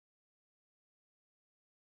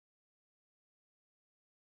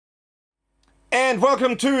And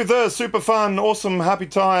welcome to the super fun, awesome, happy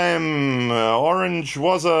time orange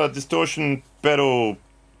WAZA distortion pedal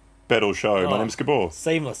show. My name's Gabor.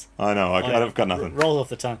 Seamless. I know, I've got nothing. Roll off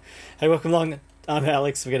the tongue. Hey, welcome along. I'm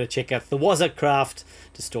Alex. We're going to check out the WAZA Craft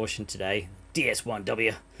distortion today.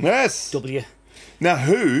 DS-1w. Yes. W. Now,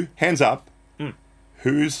 hands up,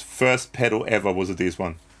 whose first pedal ever was a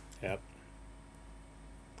DS1? Yep.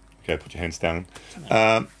 Okay, put your hands down.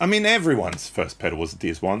 I mean, everyone's first pedal was a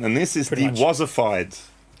DS1, and this is the WAZafied.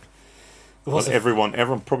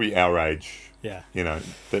 Everyone probably our age. Yeah. You know,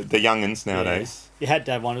 the youngins nowadays. Yeah. You had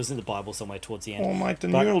to have one. It was in the Bible somewhere towards the end. Oh, mate, the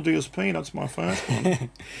neural DSP, that's my first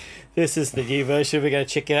one. This is the new version. We're going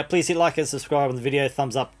to check it out. Please hit like and subscribe on the video.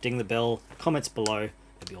 Thumbs up, ding the bell. Comments below.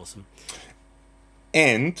 That'd be awesome.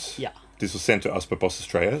 And yeah, this was sent to us by Boss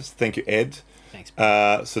Australia. Thank you, Ed. Thanks.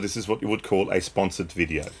 So this is what you would call a sponsored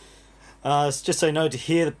video. Just so you know, to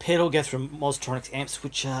hear the pedal go from Mostronics amp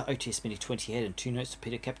switcher, OTS Mini 20 head, and 2 notes to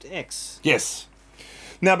Peter Captor X. Yes.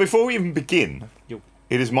 Now, before we even begin, Yo.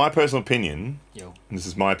 It is my personal opinion, Yo. and this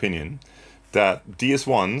is my opinion, that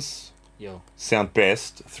DS1s Yo. sound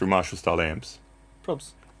best through Marshall-style amps.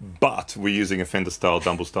 Probs. But we're using a Fender-style,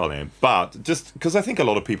 Dumble-style amp. But just because I think a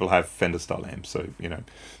lot of people have Fender-style amps, so, you know.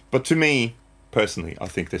 But to me, personally, I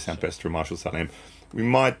think they sound best through Marshall-style amp.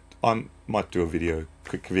 I might do a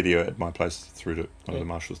quick video at my place through to one of the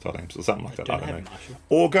Marshall-style amps or something like that. I don't know.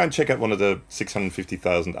 Or go and check out one of the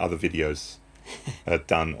 650,000 other videos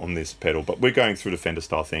done on this pedal. But we're going through the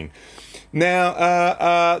Fender-style thing.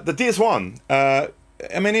 Now, the DS1.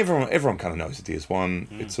 I mean, everyone kind of knows the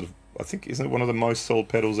DS1. It's sort of, I think, isn't it one of the most sold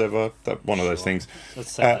pedals ever? One of those things.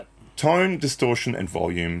 Let's say that. Tone, distortion, and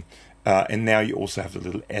volume. And now you also have the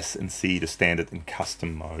little S and C, the standard and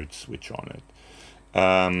custom mode switch on it.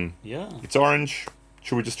 Yeah. It's orange.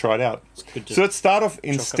 Should we just try it out? So let's start off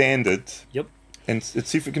in standard. Yep. And let's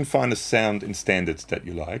see if we can find a sound in standard that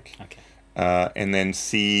you like. Okay. And then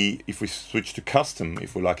see if we switch to custom,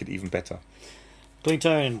 if we like it even better. Clean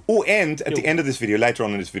tone. Oh, and at the end of this video, later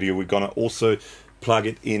on in this video, we're going to also plug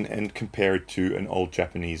it in and compare it to an old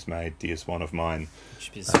Japanese-made DS1 of mine.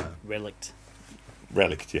 Which is relict.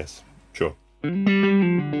 Relict, yes. Sure.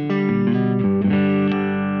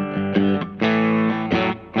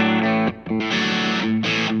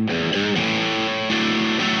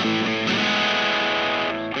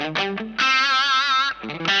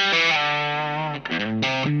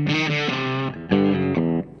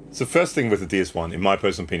 So first thing with the DS1, in my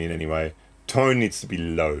personal opinion anyway, tone needs to be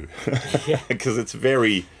low. Because it's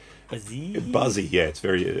very buzzy. Yeah, it's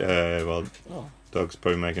very, well, dog's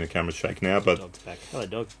probably making the camera shake now, but... Dog's back. Hello,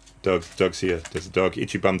 dog. Dog's here. There's a dog,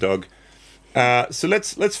 itchy bum dog. So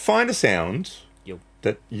let's find a sound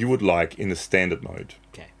that you would like in the standard mode.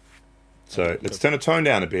 Okay. So let's turn the tone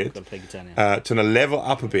down a bit. Turn the level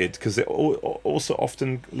up a bit, because they're also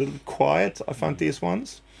often a little quiet, I find,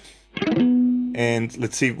 DS1s. And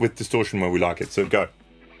let's see with distortion where we like it. So go.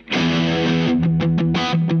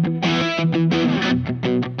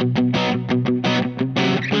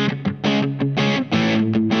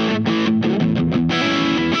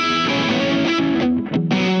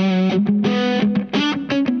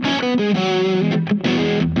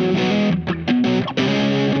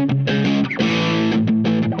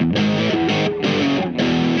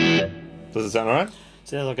 Does it sound alright?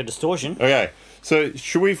 Sounds like a distortion. Okay, so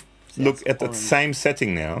should we look at the same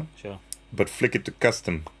setting now? Sure. But flick it to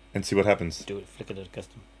custom and see what happens. Do it. Flick it to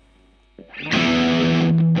custom.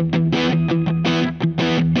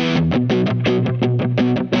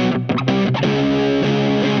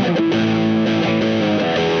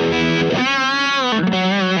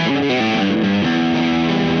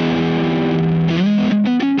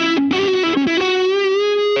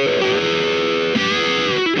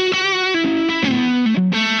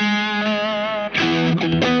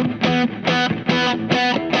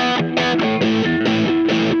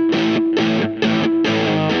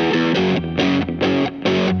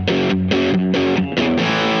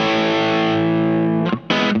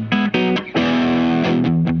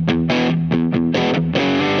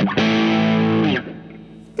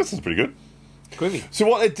 This is pretty good. Groovy. So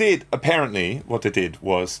what they did, apparently,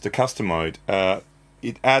 was the custom mode,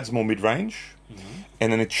 it adds more mid-range,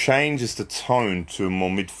 and then it changes the tone to a more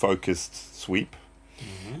mid-focused sweep.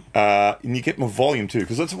 And you get more volume too,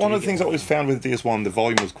 because that's one of the things I always found with DS1, the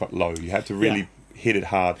volume was quite low. You had to really hit it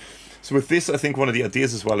hard. So with this, I think one of the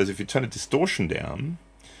ideas as well is if you turn the distortion down,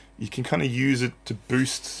 you can kind of use it to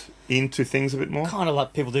boost into things a bit more. Kind of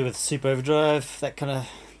like people do with Super Overdrive, that kind of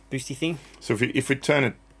boosty thing. So if we turn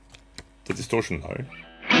it, the distortion low.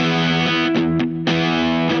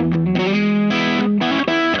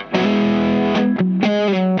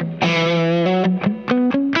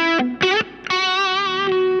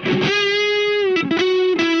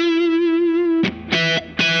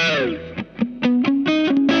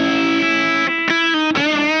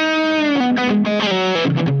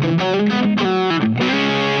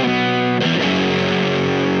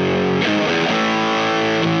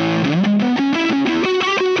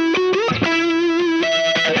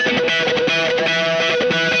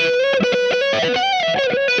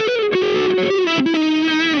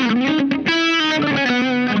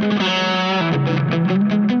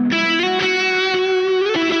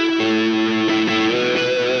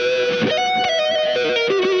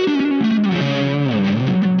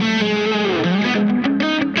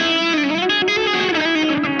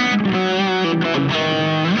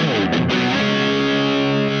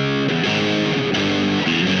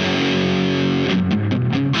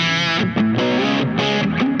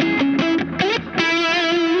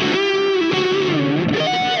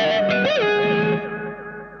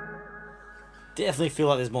 definitely feel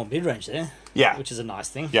like there's more mid-range there. Yeah. Which is a nice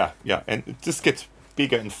thing. Yeah, yeah, and it just gets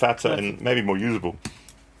bigger and fatter and maybe more usable.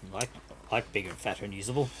 Like bigger and fatter and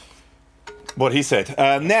usable. What he said.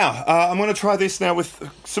 Now, I'm going to try this now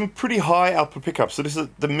with some pretty high output pickups. So this is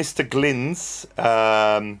the Mr. Glynn's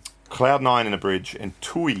Cloud9 in a bridge and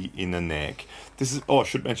Tui in the neck. This is, I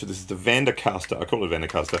should mention, this is the VanderCaster. I call it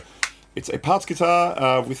VanderCaster. It's a parts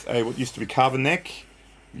guitar with a what used to be carven neck,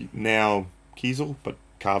 now Kiesel, but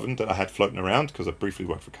carven, that I had floating around because I briefly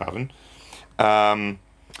worked for Carven.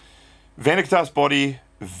 VanderCaster's body,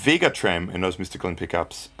 Vegatrem in those Mr. Glynn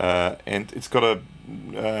pickups, and it's got a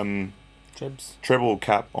treble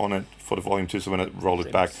cap on it for the volume too, so when I roll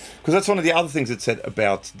it back, because that's one of the other things it said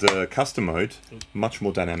about the custom mode, much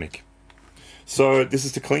more dynamic. So this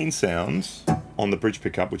is the clean sound on the bridge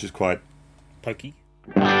pickup, which is quite pokey.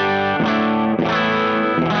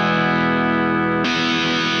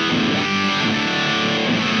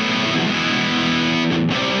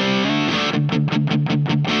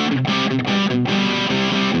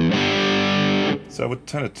 So I would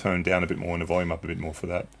turn the tone down a bit more and the volume up a bit more for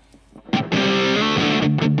that.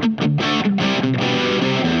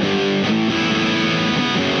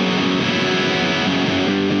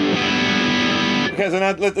 Okay, so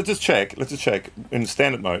now let's just check. Let's just check in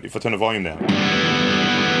standard mode if I turn the volume down.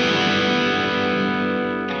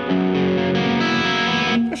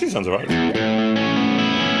 Actually sounds alright.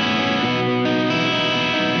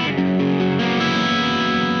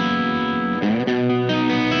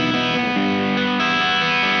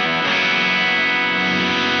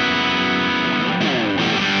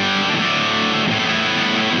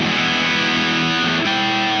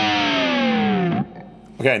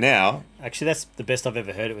 Okay, now... Actually, that's the best I've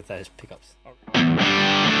ever heard it with those pickups.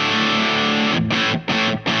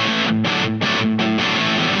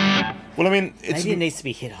 Well, I mean... Maybe it needs to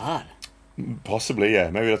be hit hard. Possibly,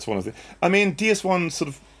 yeah. Maybe that's one of the... I mean, DS-1 sort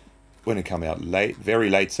of... When it came out,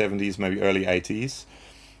 very late 70s, maybe early 80s.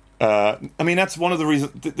 I mean, that's one of the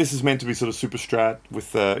reasons... This is meant to be sort of super strat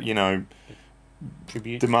with, you know...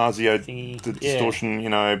 Tribute DiMarzio distortion, you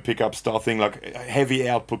know, pickup style thing, like heavy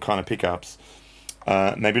output kind of pickups.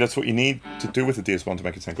 Maybe that's what you need to do with the DS-1 to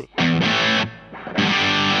make it sound good.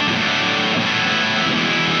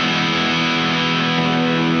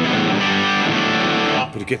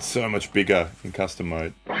 But it gets so much bigger in custom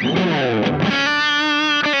mode.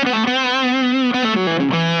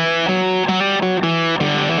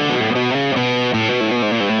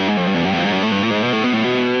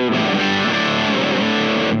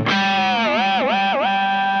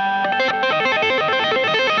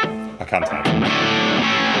 I can't tell.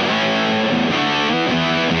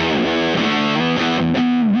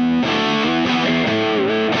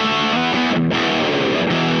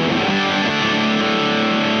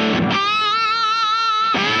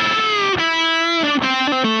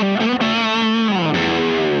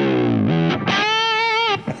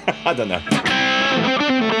 I don't know.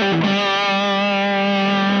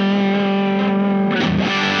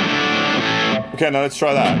 Okay, now let's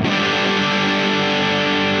try that.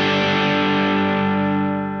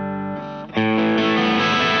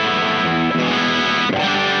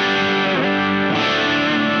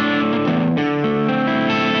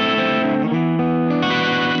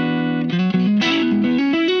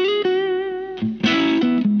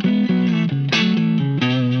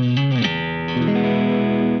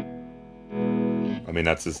 I mean,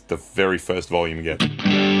 that's just the very first volume you get. But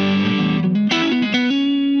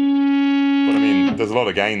I mean, there's a lot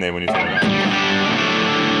of gain there when you turn it up.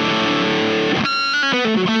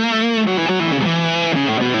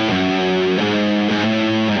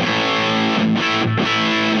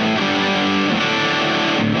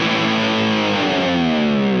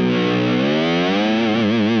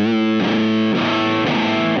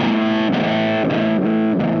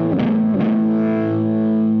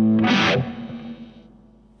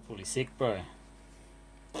 Sick, bro.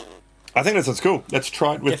 I think that sounds cool. Let's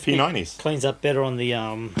try it with Definitely P90s. Cleans up better on the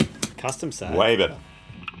custom side. Way better.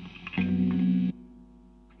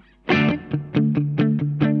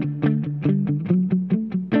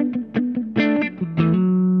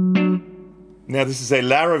 Now this is a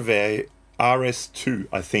Larrivee RS2,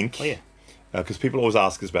 I think. Oh yeah. Because people always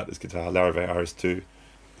ask us about this guitar, Larrivee RS2.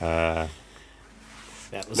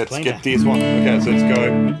 Let's get DS-1. Okay, so let's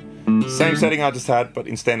go. Same setting I just had, but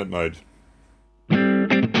in standard mode.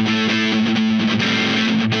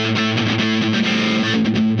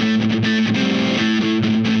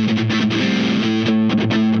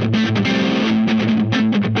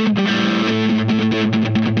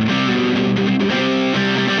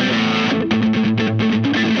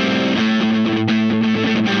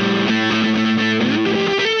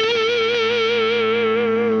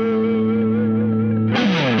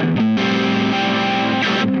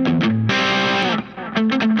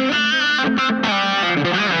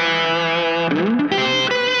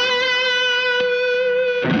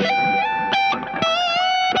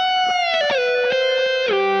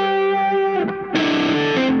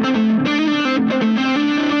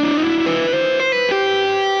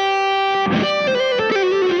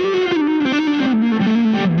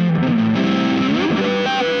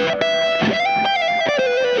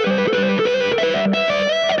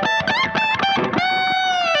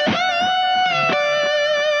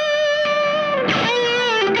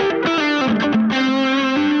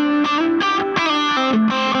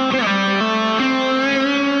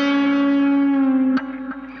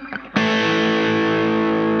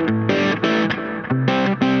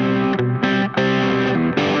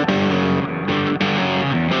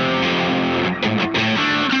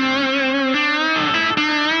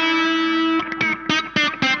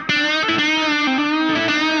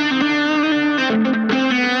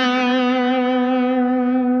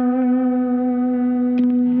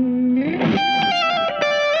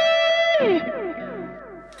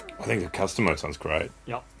 think the custom mode sounds great.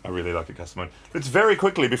 Yep. I really like the custom mode. Let's very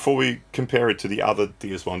quickly, before we compare it to the other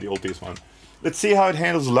DS1, the old DS1, let's see how it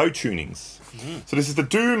handles low tunings. So this is the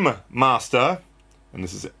DoomMaster, and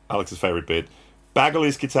this is Alex's favourite bit.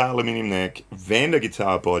 Baggerly's guitar aluminium neck, Vander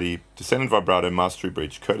guitar body, Descendant vibrato, mastery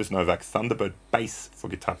bridge, Curtis Novak Thunderbird bass for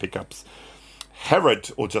guitar pickups,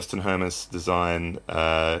 Herod or Justin Hermes design,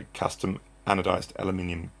 custom anodized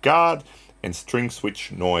aluminium guard, and string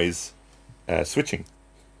switch noise switching.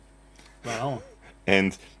 Wow.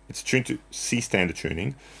 And it's tuned to C standard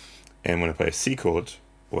tuning, and when I play a C chord,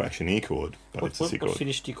 or actually an E chord, but it's a C chord. What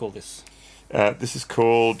finish do you call this? This is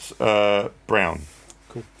called brown.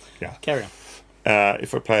 Cool. Yeah. Carry on.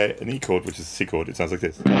 If I play an E chord, which is a C chord, it sounds like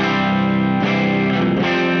this.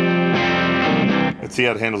 Let's see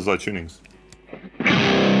how it handles low tunings.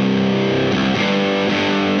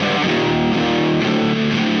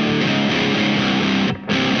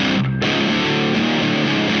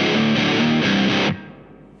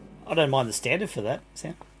 I don't mind the standard for that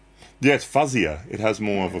sound. Yeah, it's fuzzier. It has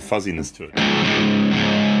more of a fuzziness to it.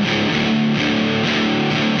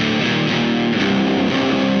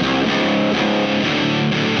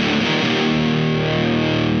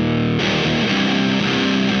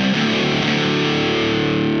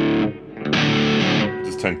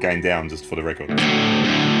 Just turn gain down just for the record.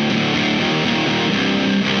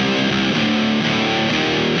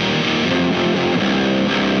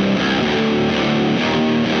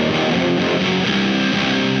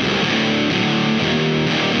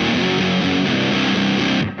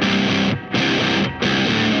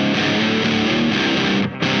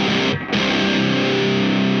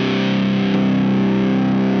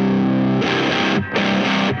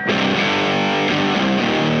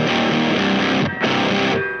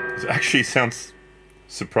 Actually sounds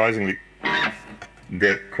surprisingly,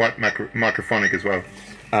 they're quite microphonic as well.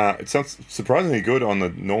 It sounds surprisingly good on the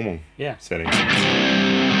normal setting.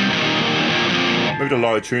 Maybe the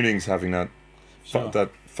lower tuning's having that that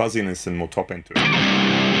fuzziness and more top end to it.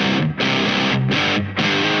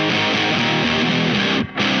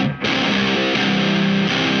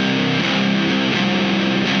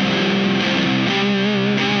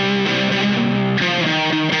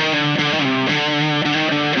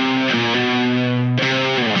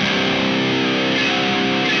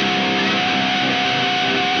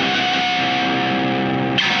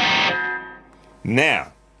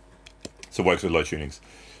 Now, so it works with low tunings.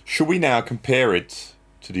 Should we now compare it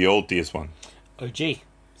to the old DS1? Oh gee,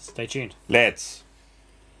 stay tuned. Let's.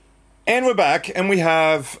 And we're back, and we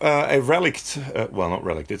have a relict, well not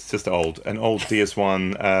relict, it's just an old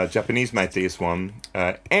DS1, Japanese-made DS1,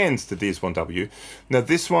 and the DS-1w. Now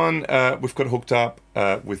this one, we've got hooked up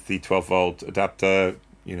with the 12-volt adapter,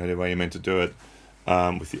 you know, the way you're meant to do it,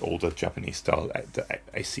 with the older Japanese style, the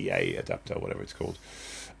ACA adapter, whatever it's called.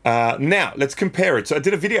 Now, let's compare it. So I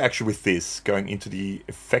did a video actually with this, going into the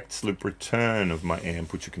effects loop return of my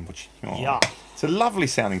amp, which you can watch. Oh, yeah. It's a lovely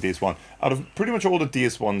sounding DS1. Out of pretty much all the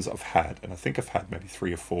DS1s I've had, and I think I've had maybe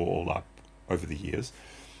 3 or 4 all up over the years,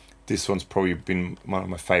 this one's probably been one of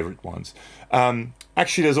my favorite ones.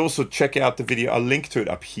 Actually, there's also, check out the video, I'll link to it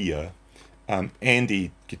up here.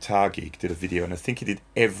 Andy, Guitar Geek, did a video, and I think he did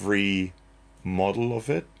every model of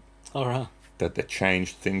it. All right. That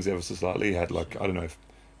changed things ever so slightly. He had like, I don't know,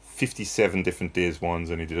 57 different DS1s,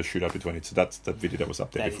 and he did a shoot up between it. So that's that video that was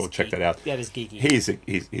up there before. Check that out. That is geeky. He's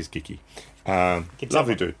geeky.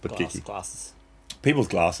 Lovely dude, but geeky. Glasses. People's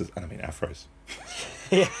glasses, and I mean afros.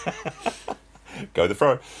 Yeah. Go the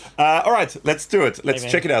fro. All right, let's do it. Let's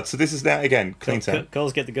check it out. So this is now, again, clean sound.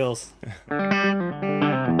 Girls get the girls.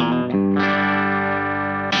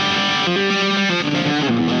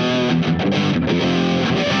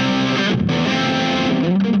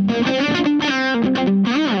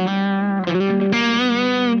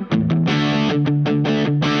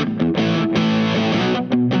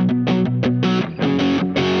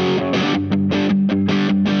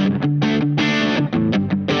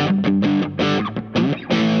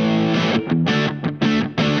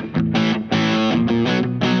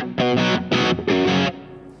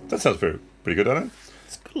 Sounds pretty good, doesn't it?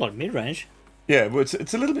 It's got a lot of mid-range. Yeah, well,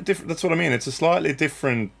 it's a little bit different. That's what I mean. It's a slightly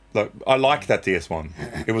different. Like, I like that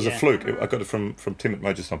DS1. It was a fluke. I got it from Tim at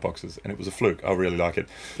Mojo Stomp Boxes, and it was a fluke. I really like it.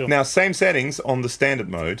 Cool. Now, same settings on the standard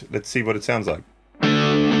mode. Let's see what it sounds like.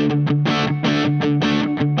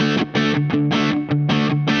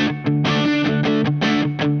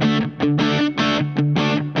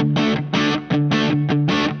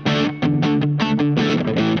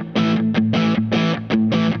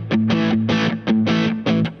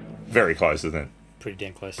 Very close, isn't it? Pretty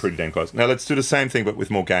damn close. Pretty damn close. Now let's do the same thing, but with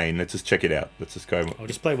more gain. Let's just check it out. Let's just go. I'll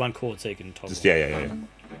just play one chord so you can toggle. Just, yeah.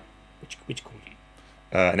 Which chord?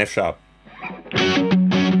 An F sharp.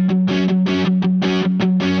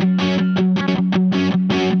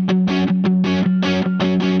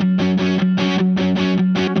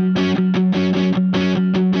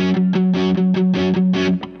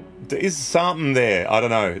 There is something there. I don't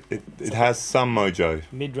know. It has some mojo.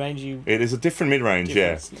 Mid-range. It is a different mid-range,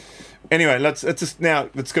 yeah. Anyway, let's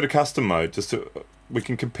go to custom mode. We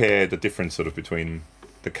can compare the difference sort of between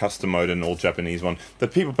the custom mode and all Japanese one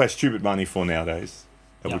that people pay stupid money for nowadays,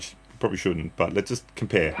 which probably shouldn't. But let's just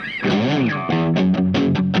compare.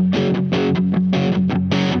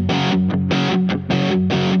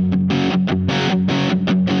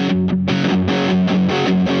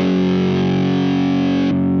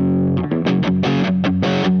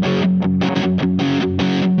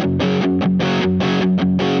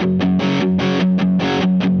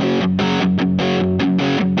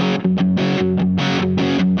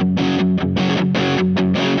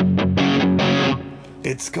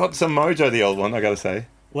 It's got some mojo, the old one, I gotta say.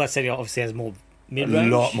 Well, that said, it obviously has more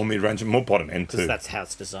mid-range. A lot more mid-range and more bottom end too. Because that's how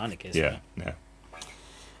it's designed, I guess. Yeah.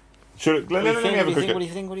 Let me have a quick. What do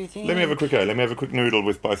you think? Let me have a quick noodle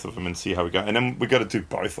with both of them and see how we go. And then we got to do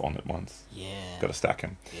both on at once. Yeah. Got to stack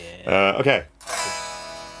them. Yeah. Okay.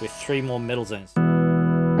 With 3 more metal zones.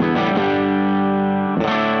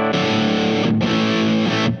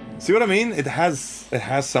 See what I mean? It has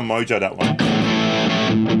some mojo, that one.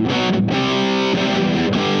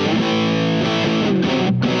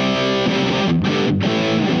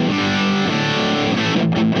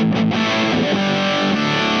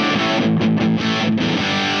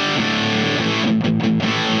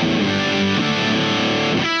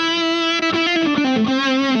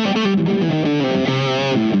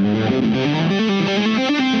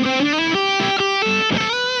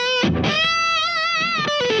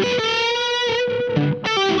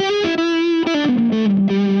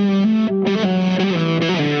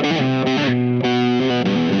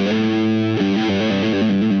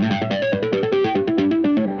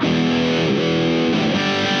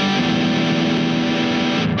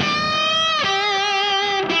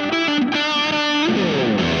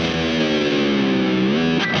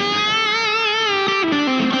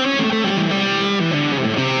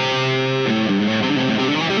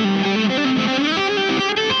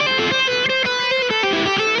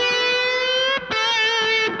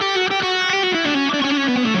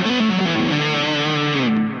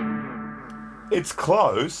 It's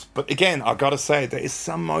close, but again, I gotta say, there is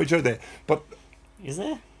some mojo there. But is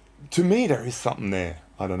there? To me, there is something there.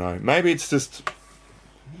 I don't know. Maybe it's just.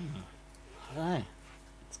 I don't know.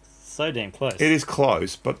 It's so damn close. It is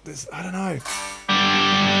close, but there's. I don't know.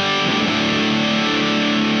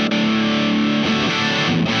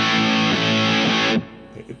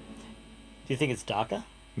 Do you think it's darker?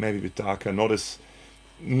 Maybe a bit darker, not as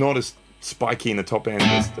spiky in the top end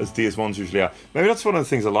as DS-1s usually are. Maybe that's one of the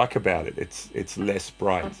things I like about it. It's less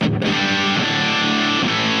bright.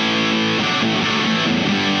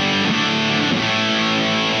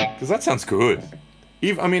 Because that sounds good.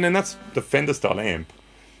 And that's the Fender style amp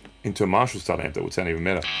into a Marshall style amp that would sound even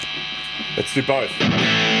better. Let's do both.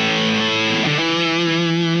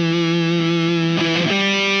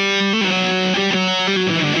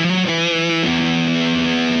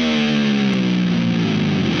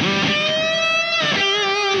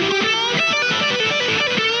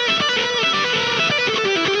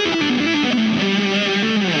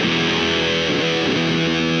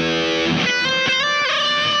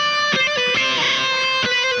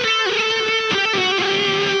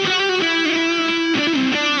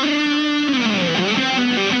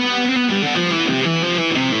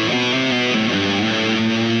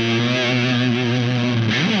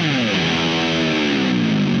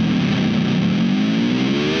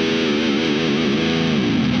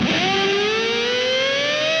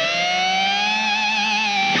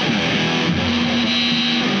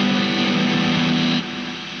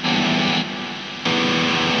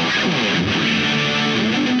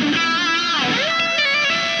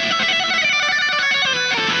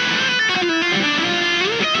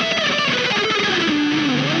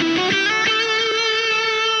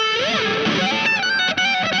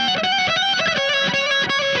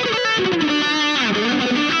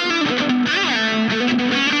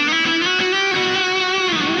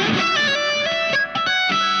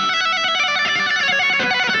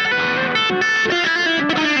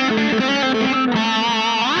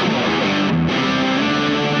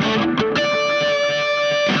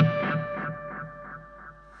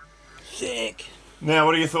 Now,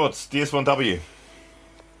 what are your thoughts? DS-1w. I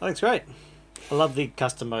think it's great. I love the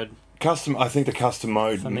custom mode. I think the custom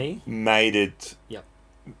mode for me made it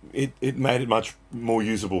it made it much more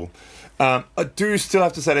usable. I do still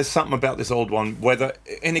have to say there's something about this old one, whether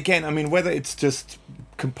it's just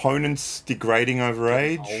components degrading over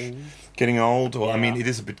age, getting old, or I mean, it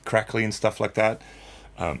is a bit crackly and stuff like that.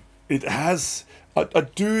 It has. I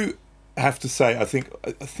do have to say, I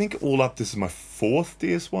think all up, this is my 4th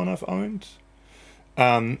DS1 I've owned.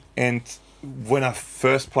 And when I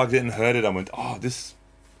first plugged it and heard it, I went, "Oh, this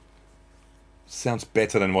sounds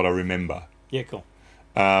better than what I remember." Yeah, cool.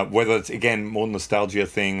 Whether it's, again, more nostalgia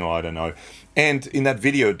thing, or I don't know. And in that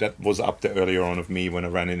video that was up there earlier on of me when I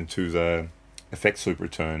ran into the effects loop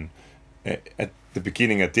return, at the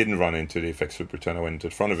beginning I didn't run into the effects loop return, I went into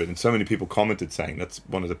the front of it, and so many people commented saying that's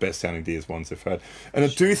one of the best sounding DS1s they've heard. And I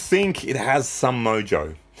do think it has some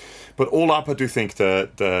mojo. But all up, I do think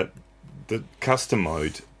the custom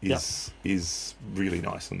mode is really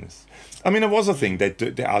nice on this. I mean, it was a thing.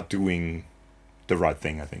 They are doing the right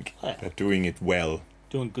thing, I think. Oh, yeah. They're doing it well.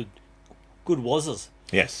 Doing good WAZAs.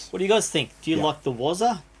 Yes. What do you guys think? Do you like the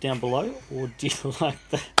WAZA down below, or do you like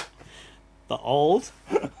the old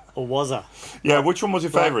or WAZA? Yeah, which one was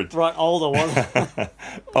your favourite? Right, old or WAZA?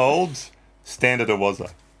 Old, standard or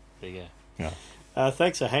WAZA? There you go. Yeah.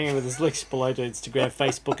 Thanks for hanging with us. Links below to Instagram,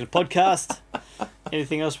 Facebook, and podcast.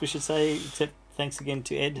 Anything else we should say except thanks again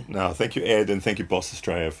to Ed? No, thank you, Ed, and thank you, Boss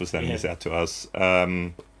Australia, for sending this out to us.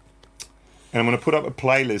 And I'm going to put up a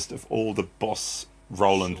playlist of all the Boss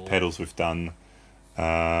Roland pedals we've done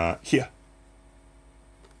here.